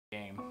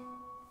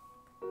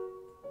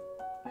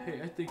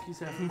Hey, I think he's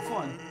having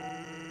fun.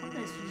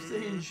 Thanks for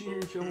staying,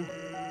 Junior Joe.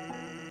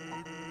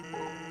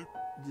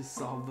 Just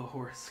solved the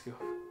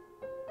horoscope.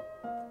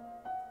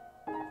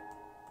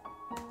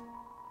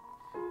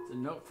 It's a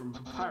note from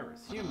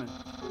Papyrus. Human,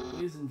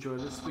 please enjoy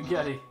the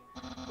spaghetti.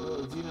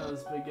 Little do you know the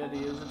spaghetti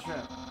is a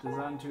trap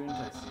designed to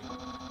entice you.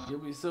 You'll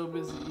be so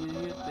busy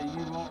eating it that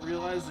you won't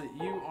realize that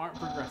you aren't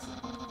progressing.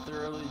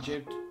 Thoroughly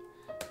japed.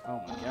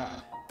 Oh my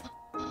god.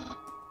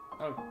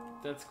 Oh,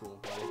 that's cool,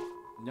 buddy.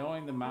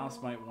 Knowing the mouse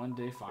might one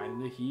day find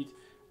the heat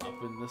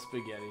up in the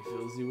spaghetti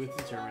fills you with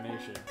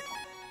determination.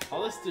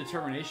 All this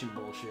determination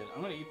bullshit.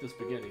 I'm gonna eat the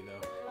spaghetti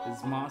though.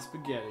 It's my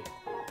spaghetti.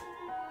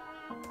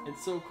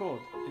 It's so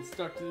cold. It's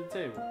stuck to the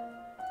table.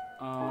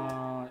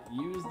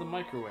 Use the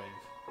microwave.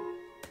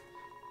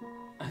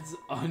 That's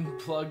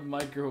unplug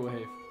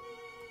microwave.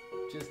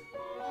 Just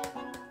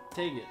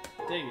take it.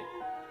 Take it.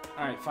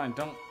 Alright, fine.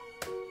 Don't.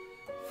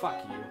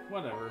 Fuck you.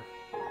 Whatever.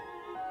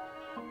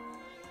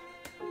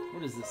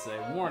 What does this say?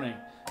 Warning.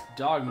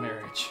 Dog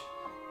marriage.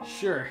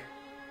 Sure.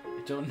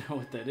 I don't know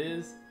what that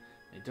is.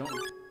 I don't...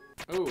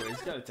 Oh, I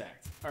just got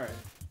attacked. Alright.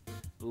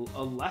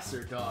 A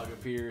lesser dog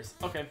appears.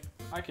 Okay.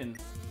 I can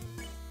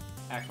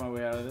act my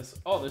way out of this.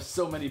 Oh, there's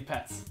so many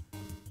pets.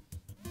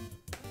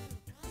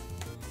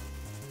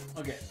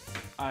 Okay.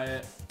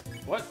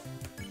 What?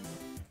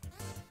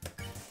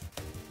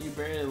 You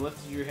barely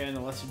lifted your hand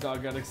unless your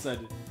dog got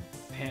excited.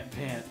 Pant,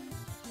 pant.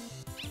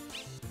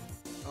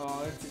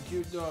 Oh, it's a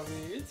cute doggy.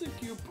 It's a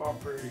cute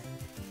puppy.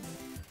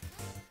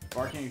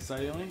 Barking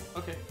excitingly?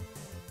 Okay.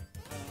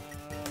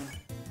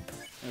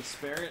 Gonna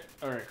spare it?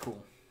 Alright,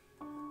 cool.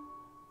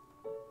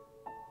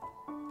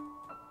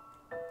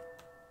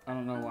 I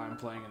don't know why I'm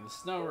playing in the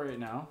snow right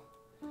now.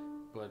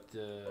 But,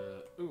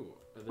 ooh,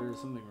 there's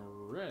something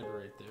red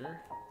right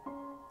there.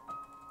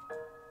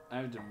 I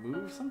have to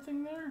move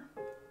something there?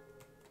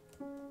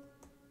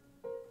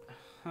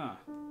 Huh.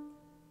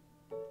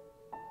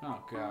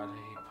 Oh god, I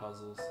hate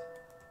puzzles.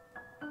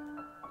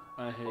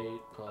 I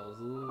hate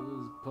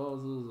puzzles.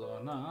 Puzzles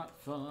are not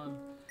fun.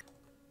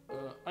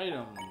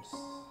 Items.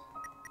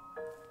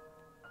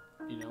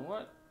 You know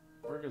what?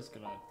 We're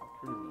gonna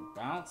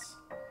bounce.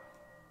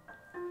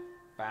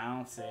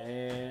 Bounce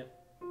it.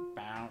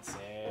 Bounce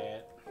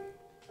it.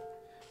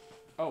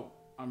 Oh,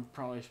 I'm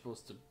probably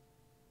supposed to...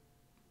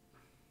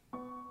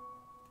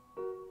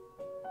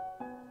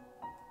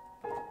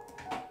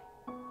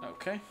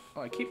 Okay.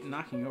 Oh, I keep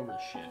knocking over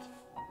shit.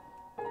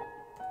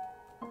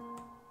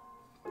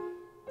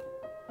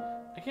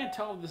 I can't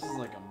tell if this is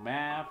like a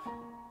map.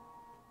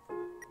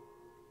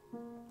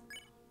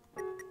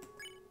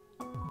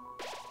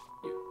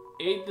 You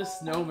ate the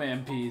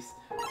snowman piece.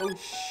 Oh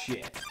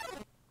shit.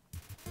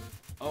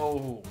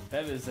 Oh,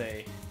 that is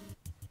a...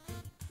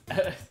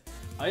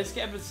 Ice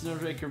cap and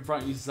Snowdrake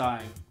confront you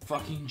sighing.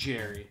 Fucking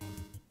Jerry.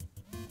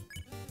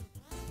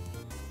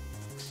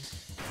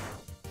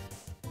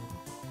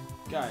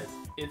 Guys,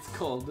 it's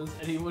cold. Does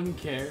anyone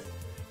care?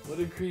 What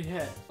a great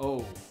hat.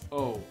 Oh,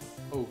 oh,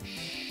 oh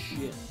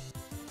shit.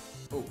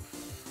 Oh,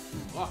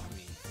 fuck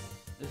me.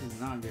 This is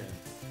not good.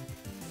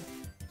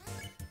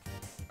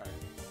 Alright.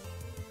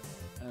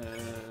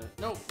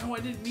 No, I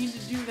didn't mean to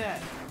do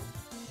that.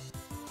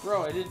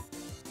 Bro, I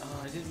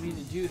didn't mean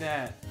to do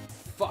that.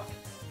 Fuck.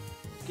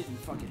 Getting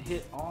fucking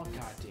hit all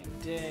goddamn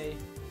day.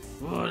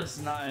 Oh, this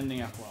is not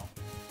ending up well.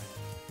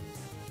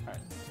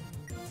 Alright.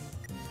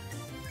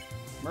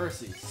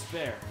 Mercy,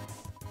 spare.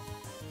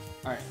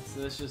 Alright,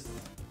 so that's just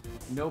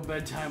no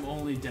bedtime,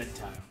 only dead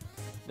time.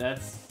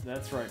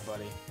 That's right,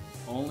 buddy.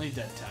 Only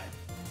dead time.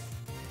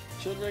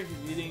 Children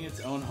is eating its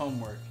own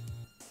homework.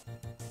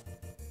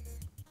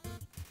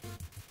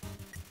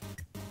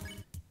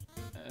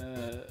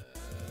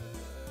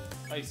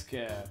 Ice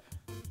cap.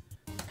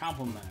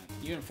 Compliment.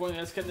 You inform the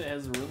ice cap that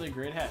has a really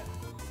great hat.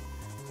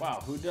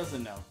 Wow, who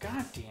doesn't know?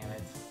 God damn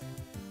it.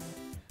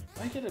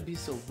 Why gotta be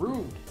so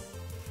rude?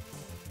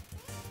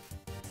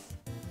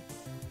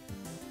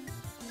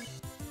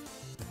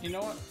 You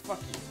know what? Fuck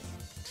you.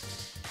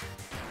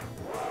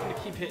 I'm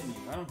gonna keep hitting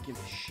you. I don't give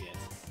a shit.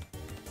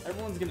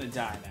 Everyone's gonna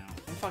die now.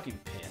 I'm fucking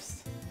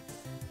pissed.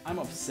 I'm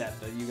upset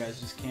that you guys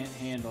just can't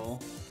handle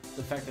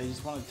the fact that I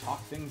just want to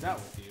talk things out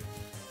with you.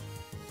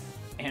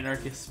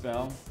 Anarchist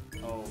spell.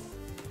 Oh.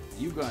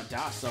 You gonna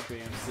die, sucker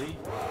MC.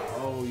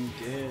 Oh, you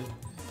did.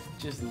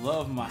 Just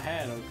love my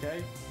hat,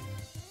 okay?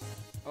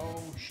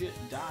 Oh, shit.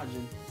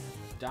 Dodging.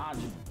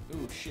 Dodging.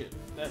 Ooh, shit.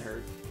 That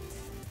hurt.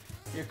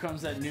 Here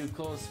comes that new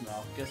clothes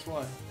smell. Guess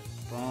what?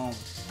 Boom.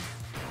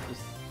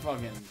 Just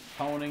fucking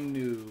honing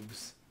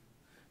noobs.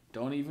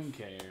 Don't even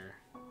care.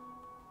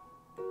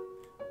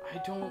 I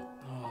don't...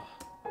 Oh.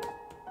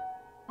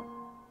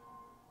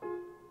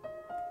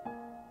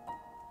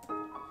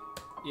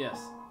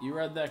 Yes, you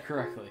read that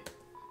correctly.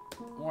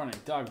 Warning,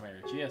 dog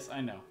marriage. Yes,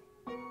 I know.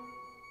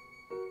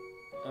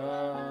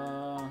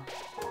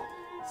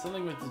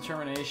 Something with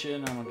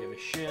determination. I don't give a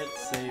shit.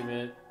 Save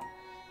it.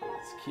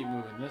 Let's keep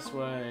moving this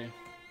way.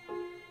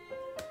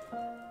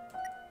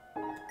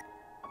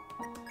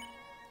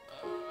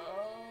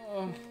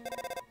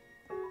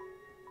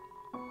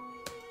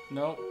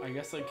 Nope, I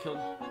guess I killed...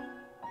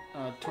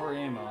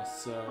 Toriamos,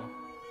 so...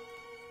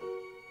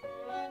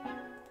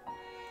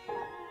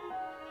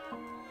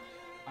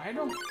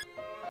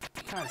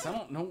 Guys, I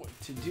don't know what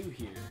to do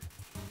here.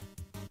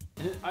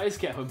 An ice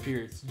cap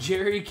appears.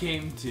 Jerry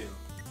came too.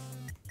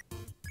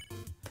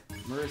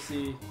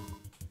 Mercy.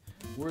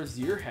 Where's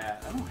your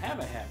hat? I don't have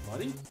a hat,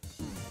 buddy.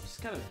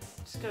 Just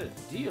gotta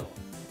deal.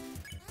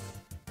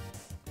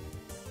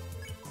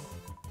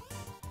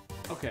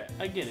 Okay,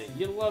 I get it.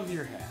 You love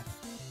your hat.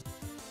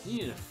 You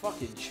need to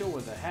fucking chill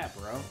with the hat,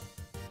 bro.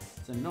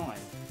 It's annoying.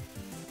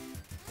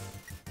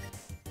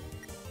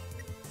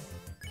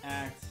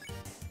 Act.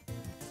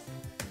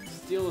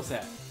 Steal his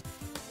hat.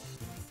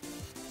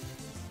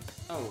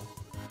 Oh.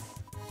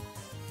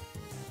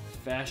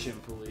 Fashion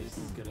police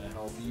is gonna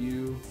help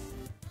you.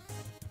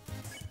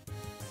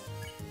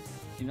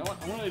 You know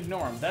what? I'm gonna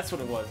ignore him. That's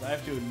what it was. I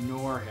have to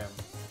ignore him.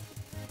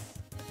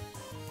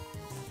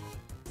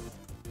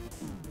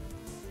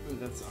 Ooh,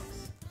 that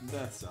sucks.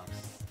 That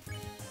sucks.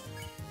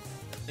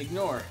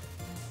 Ignore.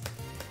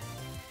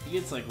 He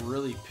gets like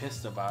really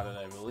pissed about it,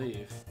 I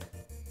believe.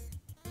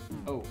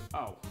 Oh,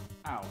 ow,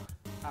 ow,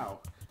 ow,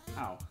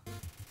 ow.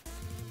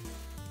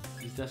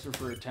 He's desperate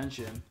for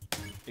attention.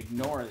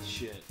 Ignore this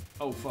shit.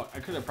 Oh fuck, I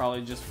could have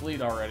probably just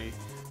fleed already,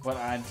 but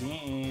I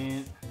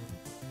didn't.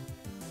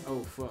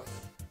 Oh fuck.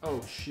 Oh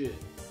shit.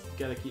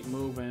 Gotta keep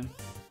moving.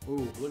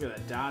 Ooh, look at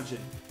that dodging.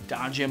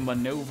 Dodging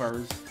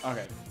maneuvers.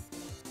 Okay.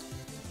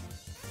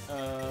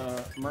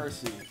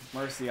 Mercy.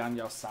 Mercy on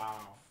your soul.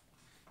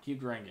 Keep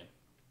drinking.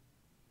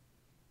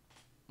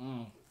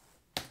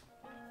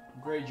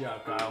 Great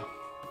job, Kyle.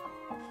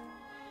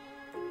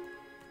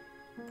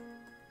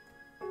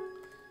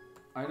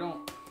 I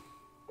don't...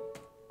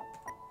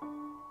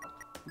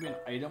 Maybe an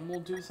item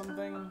will do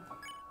something?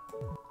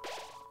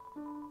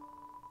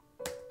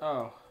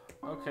 Oh,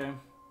 okay.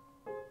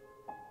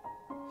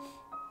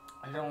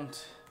 I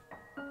don't...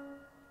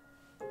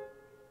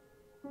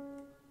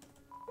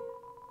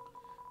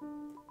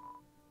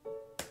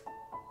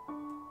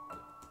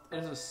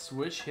 There's a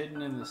switch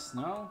hidden in the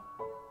snow?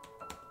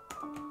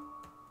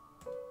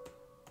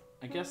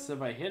 I guess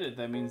if I hit it,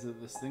 that means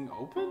that this thing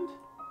opened?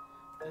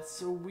 That's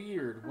so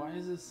weird. Why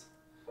is this...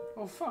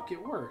 Oh, fuck,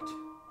 it worked.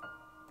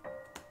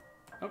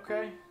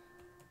 Okay.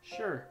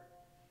 Sure.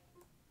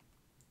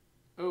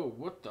 Oh,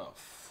 what the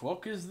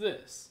fuck is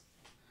this?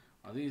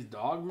 Are these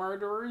dog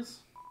murderers?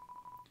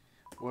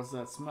 What's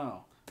that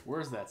smell?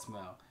 Where's that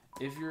smell?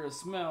 If you're a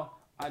smell,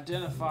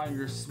 identify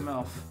your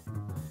smell.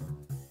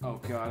 Oh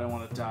god, I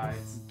want to die.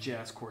 It's a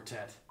jazz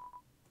quartet.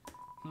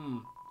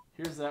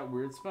 Here's that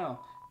weird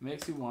smell.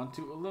 Makes you want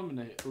to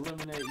eliminate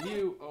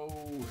you.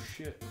 Oh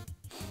shit.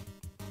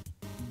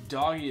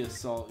 Doggy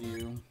assault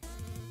you.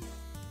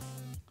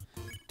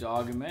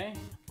 Dogame?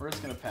 We're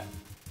just gonna pet.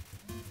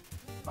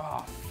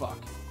 Oh fuck.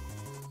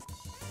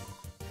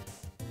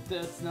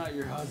 That's not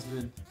your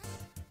husband.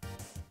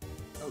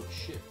 Oh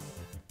shit.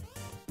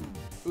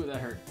 Ooh, that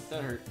hurt.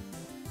 That hurt.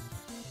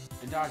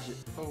 I dodged it.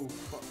 Oh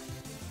fuck.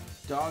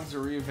 Dogs are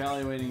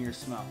reevaluating your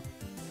smell.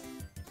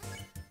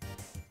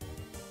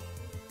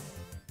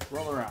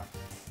 Roll around.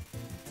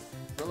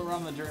 Roll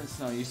around the dirt and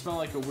snow. You smell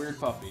like a weird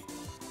puppy.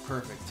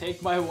 Perfect.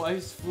 Take my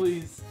wife's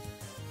fleas.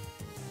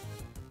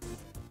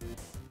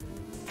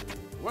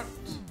 What?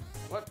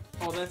 What?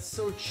 Oh, that's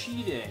so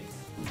cheating.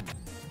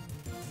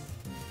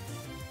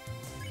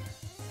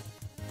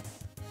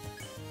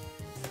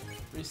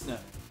 Resnip.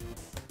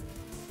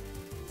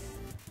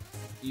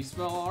 You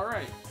smell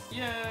alright.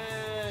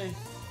 Yay!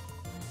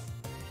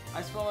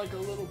 I smell like a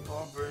little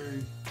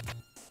puppy.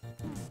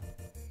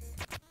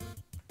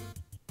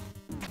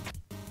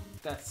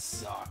 That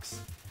sucks.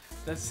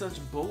 That's such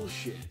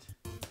bullshit.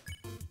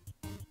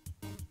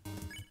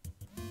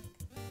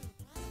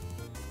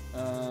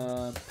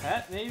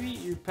 Pet maybe?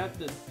 You pet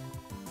the...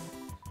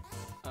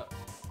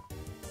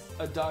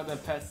 a dog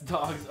that pets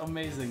dogs.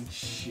 Amazing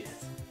shit.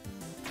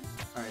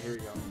 Alright, here we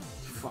go.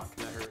 Fuck,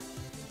 that hurt.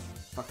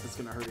 Fuck, that's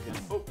gonna hurt again.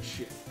 Oh,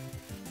 shit.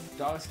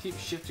 Dogs keep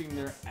shifting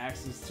their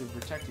axes to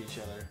protect each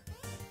other.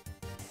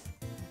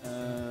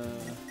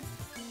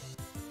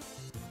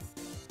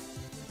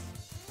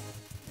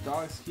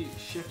 Dogs keep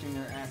shifting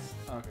their axes.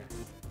 Okay.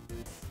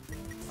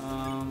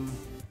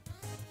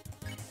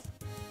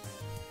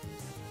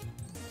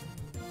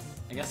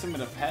 I guess I'm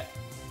gonna pet.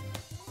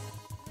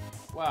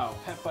 Wow,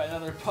 pet by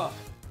another pup.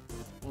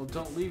 Well,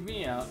 don't leave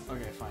me out.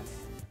 Okay, fine.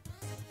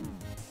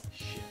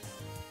 Shit.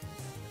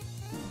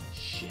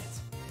 Shit.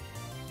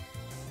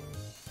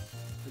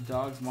 The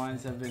dog's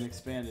minds have been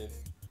expanded.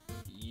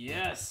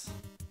 Yes!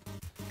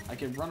 I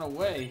can run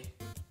away.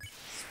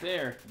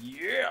 Spare.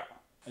 Yeah!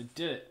 I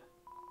did it.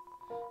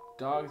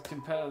 Dogs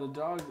can pet other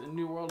dogs. A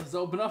new world has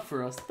opened up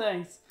for us.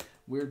 Thanks.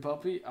 Weird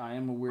puppy. I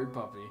am a weird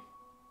puppy.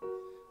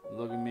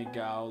 Look at me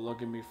go.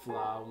 Look at me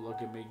flow.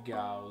 Look at me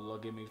go.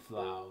 Look at me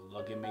flow.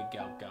 Look at me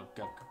go. Go,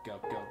 go, go, go,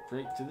 go.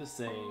 Straight to the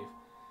save.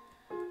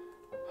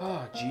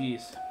 Oh,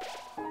 jeez.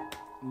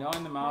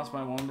 Knowing the mouse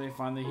might one day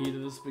find the heat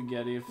of the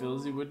spaghetti, it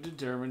fills you with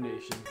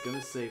determination.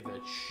 Gonna save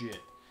that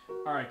shit.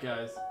 Alright,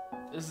 guys.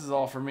 This is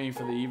all for me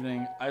for the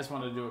evening. I just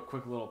wanted to do a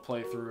quick little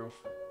playthrough.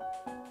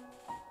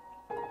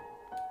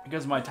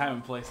 because of my time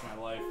and place in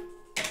my life.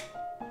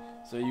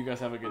 So you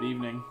guys have a good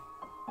evening.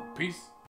 Peace.